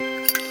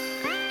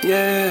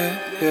Yeah,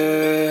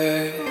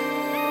 yeah.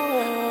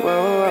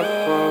 Whoa, whoa,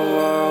 whoa,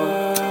 whoa.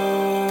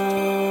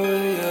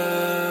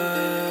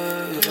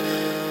 Yeah, yeah.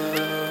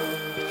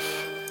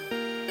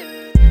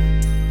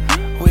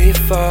 We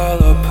fall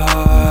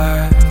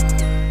apart,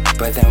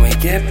 but then we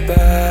get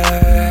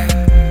back.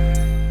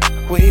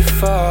 We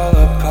fall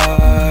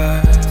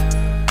apart,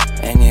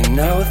 and you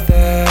know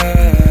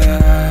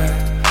that.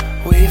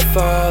 We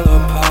fall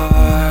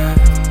apart,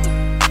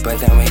 but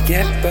then we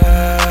get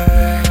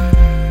back.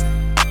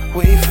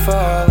 We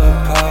fall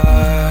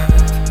apart,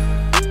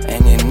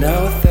 and you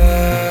know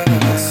that.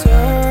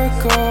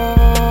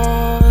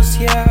 Circles,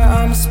 yeah,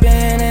 I'm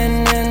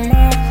spinning in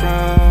my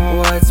room.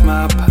 What's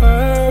my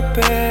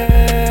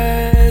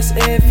purpose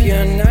if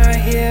you're not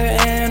here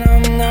and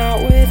I'm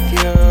not with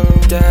you?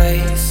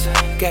 Days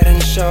getting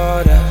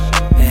shorter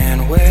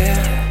and we're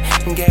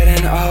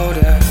getting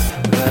older.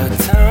 The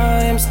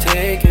time's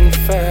taking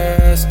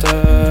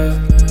faster,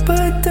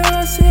 but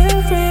does it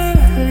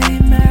really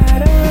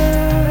matter?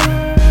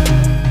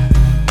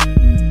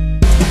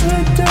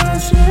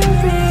 Does it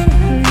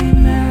really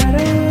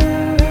matter?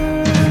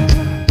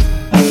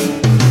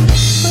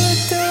 But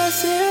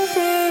does it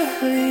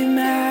really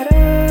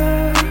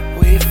matter?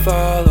 We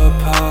fall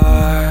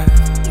apart,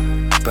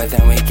 but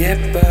then we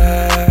get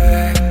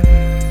back.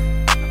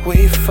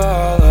 We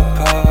fall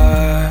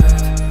apart,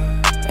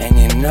 and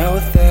you know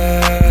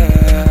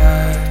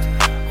that.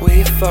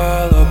 We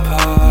fall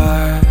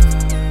apart,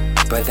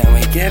 but then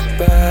we get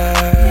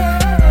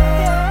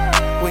back.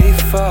 We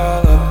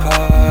fall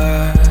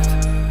apart,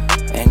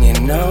 and you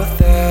know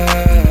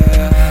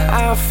that.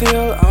 I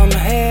feel I'm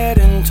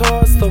heading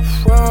towards the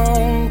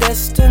wrong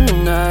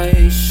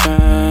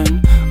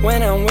destination.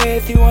 When I'm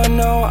with you, I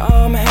know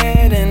I'm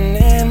heading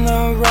in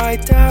the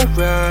right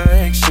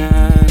direction.